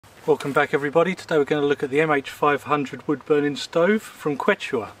Welcome back everybody. Today we're going to look at the MH500 wood burning stove from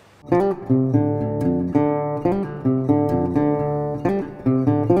Quechua.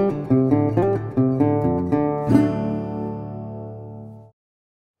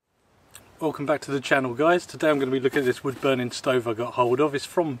 Welcome back to the channel guys. Today I'm going to be looking at this wood burning stove I got hold of. It's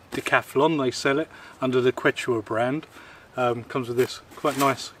from Decathlon, they sell it under the Quechua brand. Comes with this quite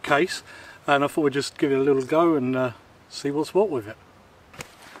nice case and I thought we'd just give it a little go and see what's what with it.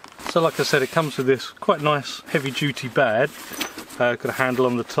 So like I said, it comes with this quite nice heavy duty bag. Got a handle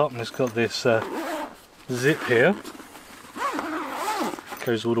on the top and it's got this zip here.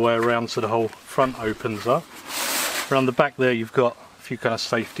 Goes all the way around so the whole front opens up. Around the back there you've got a few kind of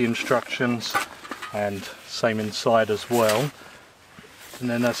safety instructions and same inside as well. And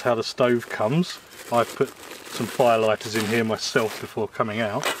then that's how the stove comes. I've put some firelighters in here myself before coming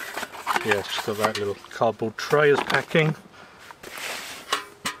out. Yeah, it's just got that little cardboard tray as packing.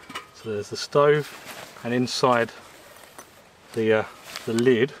 So there's the stove, and inside the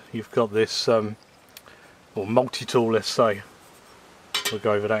lid you've got this or multi-tool, let's say. We'll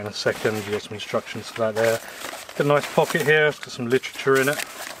go over that in a second. You've got some instructions for that there. Got a nice pocket here, it's got some literature in it.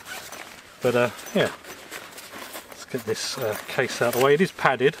 But yeah, let's get this case out of the way. It is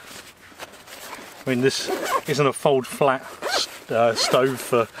padded. I mean, this isn't a fold flat stove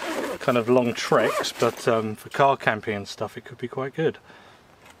for kind of long treks, but for car camping and stuff it could be quite good.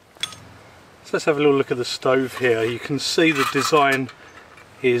 So let's have a little look at the stove here. You can see the design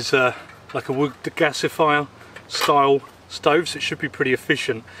is like a wood gasifier style stove, so it should be pretty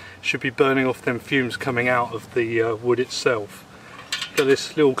efficient. It should be burning off them fumes coming out of the wood itself. Got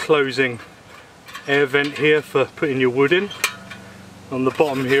this little closing air vent here for putting your wood in. On the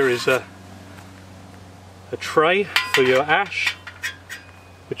bottom here is a tray for your ash,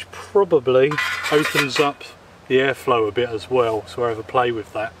 which probably opens up the airflow a bit as well, so I have a play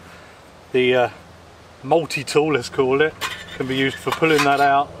with that. The multi-tool, let's call it, can be used for pulling that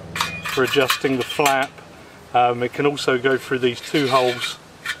out, for adjusting the flap. It can also go through these two holes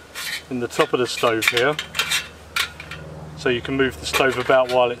in the top of the stove here, so you can move the stove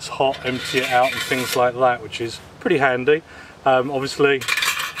about while it's hot, empty it out and things like that, which is pretty handy. Obviously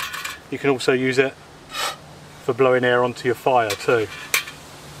you can also use it for blowing air onto your fire too.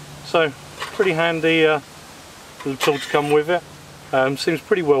 So pretty handy little tool to come with it. Seems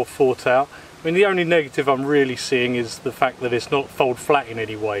pretty well thought out. I mean, the only negative I'm really seeing is the fact that it's not fold flat in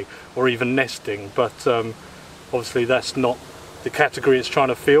any way or even nesting, but obviously that's not the category it's trying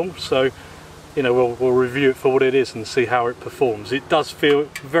to fill, so you know, we'll review it for what it is and see how it performs. It does feel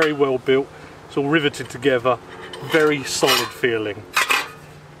very well built, it's all riveted together, very solid feeling.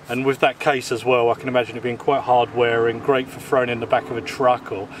 And with that case as well, I can imagine it being quite hard wearing, great for throwing in the back of a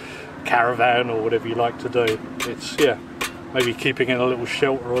truck or caravan or whatever you like to do. It's, yeah, maybe keeping in a little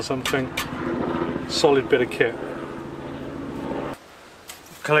shelter or something. Solid bit of kit.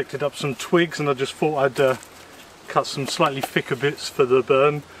 I've collected up some twigs and I just thought I'd cut some slightly thicker bits for the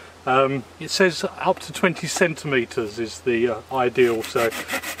burn. It says up to 20 centimetres is the ideal, so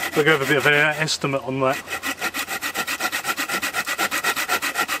we'll go have a bit of an estimate on that.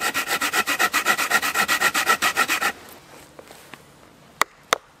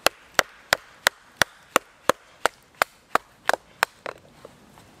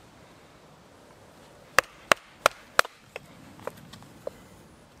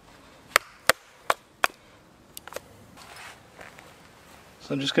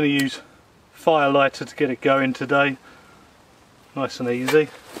 So I'm just going to use firelighter to get it going today, nice and easy,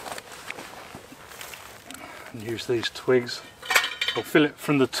 and use these twigs. I'll fill it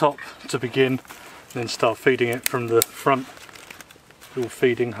from the top to begin, and then start feeding it from the front little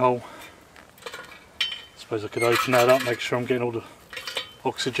feeding hole. I suppose I could open that up, make sure I'm getting all the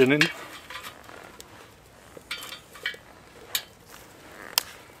oxygen in.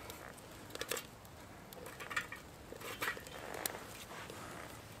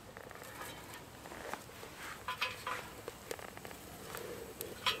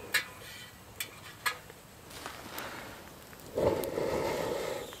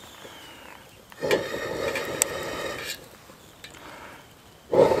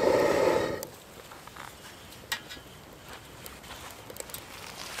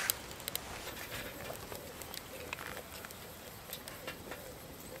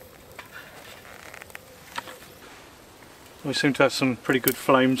 We seem to have some pretty good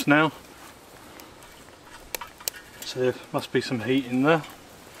flames now, so there must be some heat in there.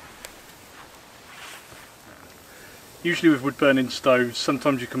 Usually with wood burning stoves,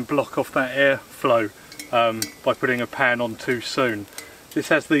 sometimes you can block off that airflow by putting a pan on too soon. This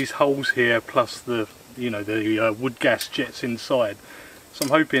has these holes here plus the wood gas jets inside, So I'm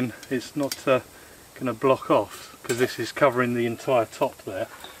hoping it's not going to block off, because this is covering the entire top there.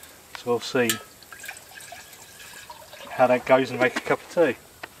 So we'll see how that goes and make a cup of tea.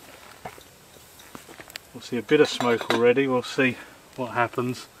 We'll see a bit of smoke already, we'll see what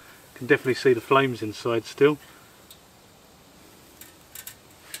happens. Can definitely see the flames inside still.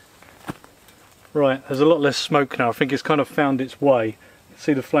 Right, there's a lot less smoke now. I think it's kind of found its way.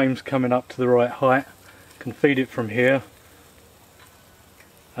 See the flames coming up to the right height. Can feed it from here.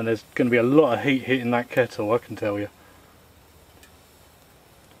 And there's going to be a lot of heat hitting that kettle, I can tell you.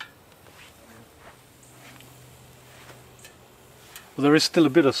 Well, there is still a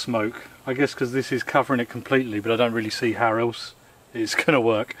bit of smoke, I guess because this is covering it completely, but I don't really see how else it's going to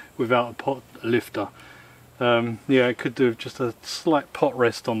work without a pot lifter. Yeah, it could do with just a slight pot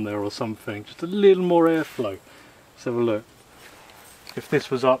rest on there or something, just a little more airflow. Let's have a look. If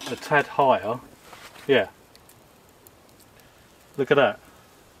this was up a tad higher, yeah, look at that.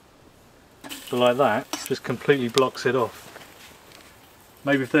 So like that, just completely blocks it off.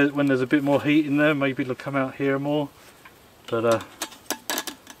 Maybe if when there's a bit more heat in there, maybe it'll come out here more. But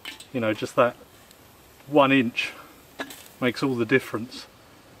you know, just that 1 inch makes all the difference.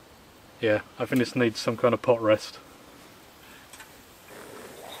 Yeah, I think this needs some kind of pot rest.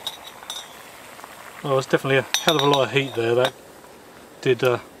 Oh, it's definitely a hell of a lot of heat there. That did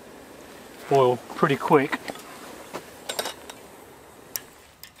boil pretty quick.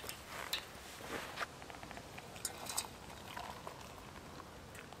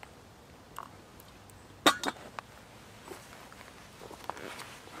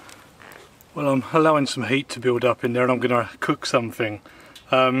 Well, I'm allowing some heat to build up in there and I'm going to cook something.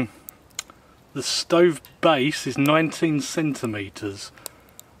 The stove base is 19 centimetres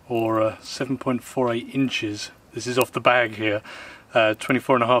or 7.48 inches. This is off the bag here.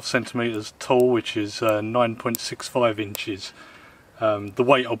 24.5 centimetres tall, which is 9.65 inches. The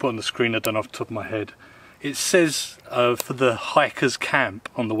weight I'll put on the screen I don't know off the top of my head. It says for the hiker's camp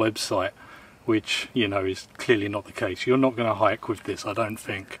on the website, which, you know, is clearly not the case. You're not going to hike with this, I don't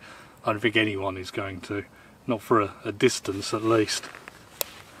think. I don't think anyone is going to. Not for a distance at least.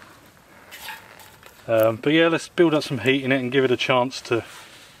 But yeah, let's build up some heat in it and give it a chance to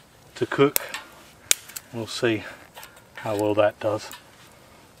cook. We'll see how well that does.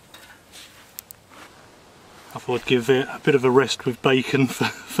 I thought I'd give it a bit of a rest with bacon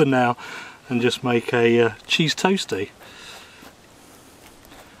for now and just make a cheese toastie.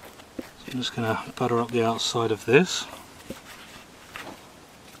 So I'm just going to butter up the outside of this.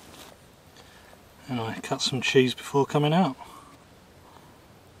 And I cut some cheese before coming out.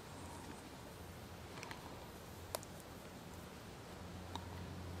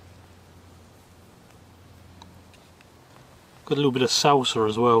 Got a little bit of salsa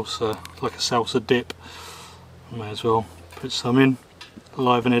as well, so like a salsa dip. I may as well put some in,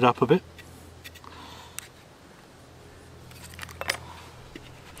 liven it up a bit.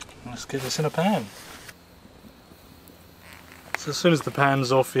 Let's get this in a pan. So as soon as the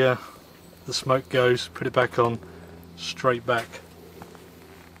pan's off, yeah, the smoke goes, put it back on, straight back.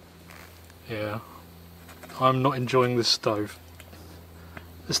 Yeah, I'm not enjoying this stove.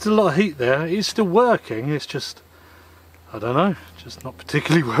 There's still a lot of heat there, it's still working, it's just, I don't know, just not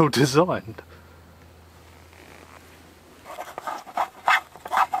particularly well designed.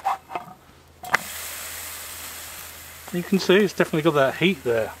 You can see it's definitely got that heat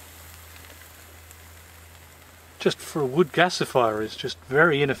there. Just for a wood gasifier, it's just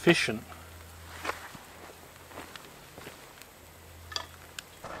very inefficient.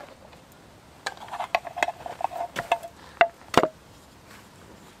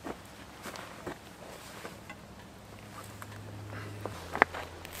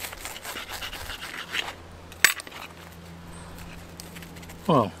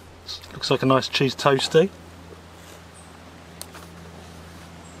 Well, looks like a nice cheese toastie.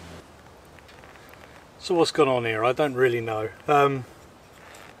 So what's gone on here? I don't really know.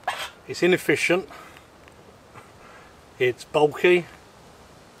 It's inefficient, it's bulky,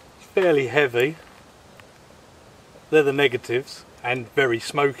 it's fairly heavy. They're the negatives, and very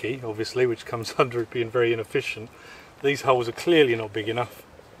smoky, obviously, which comes under it being very inefficient. These holes are clearly not big enough.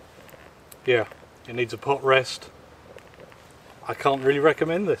 Yeah, it needs a pot rest. I can't really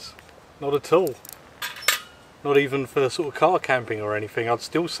recommend this, not at all. Not even for sort of car camping or anything. I'd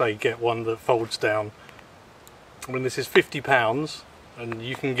still say get one that folds down. I mean, this is £50 and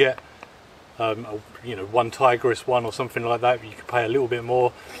you can get you know, one Tigris one or something like that, but you could pay a little bit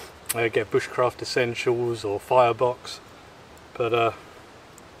more, get Bushcraft Essentials or Firebox. But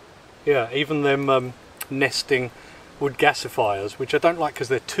yeah, even them nesting wood gasifiers, which I don't like because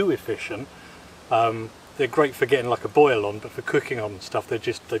they're too efficient, they're they're great for getting like a boil on, but for cooking on and stuff,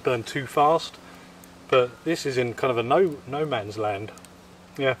 they burn too fast. But this is in kind of a no man's land.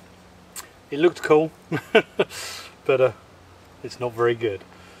 Yeah, it looked cool, but it's not very good.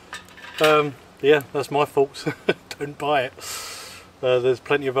 Yeah, that's my fault. Don't buy it. There's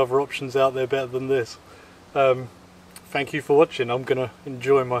plenty of other options out there better than this. Thank you for watching. I'm gonna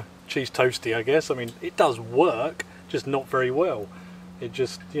enjoy my cheese toasty, I guess. I mean, it does work, just not very well. It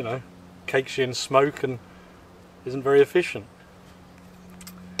just, you know, cakes you in smoke and isn't very efficient.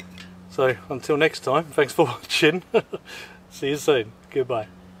 So until next time, thanks for watching. See you soon. Goodbye.